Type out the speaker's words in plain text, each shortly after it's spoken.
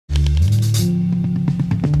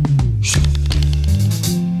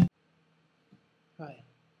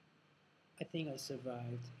think I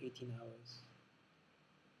survived 18 hours.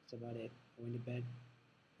 That's about it. I went to bed.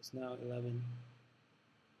 It's now 11,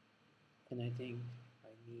 and I think I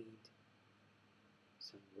need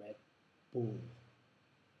some Red Bull.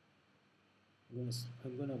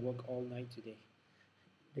 I'm gonna work all night today.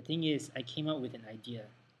 The thing is, I came up with an idea.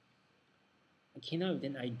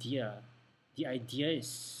 The idea is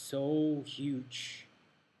so huge.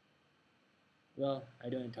 Well, I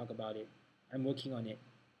don't want to talk about it. I'm working on it.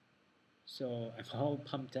 So I'm all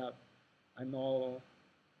pumped up. I'm all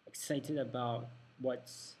excited about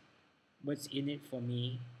what's in it for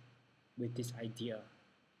me with this idea.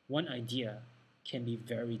 One idea can be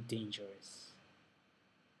very dangerous,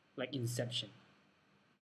 like Inception.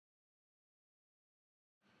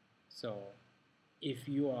 So if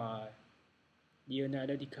you are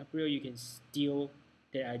Leonardo DiCaprio, you can steal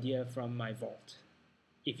that idea from my vault,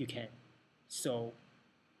 if you can. So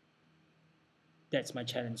that's my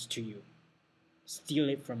challenge to you. Steal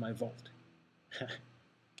it from my vault.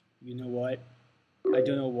 You know what? I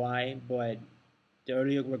don't know why, but the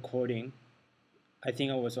earlier recording, I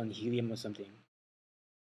think I was on helium or something.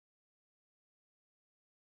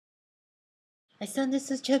 I sounded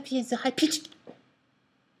so chirpy and so high pitched.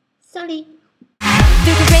 Sorry.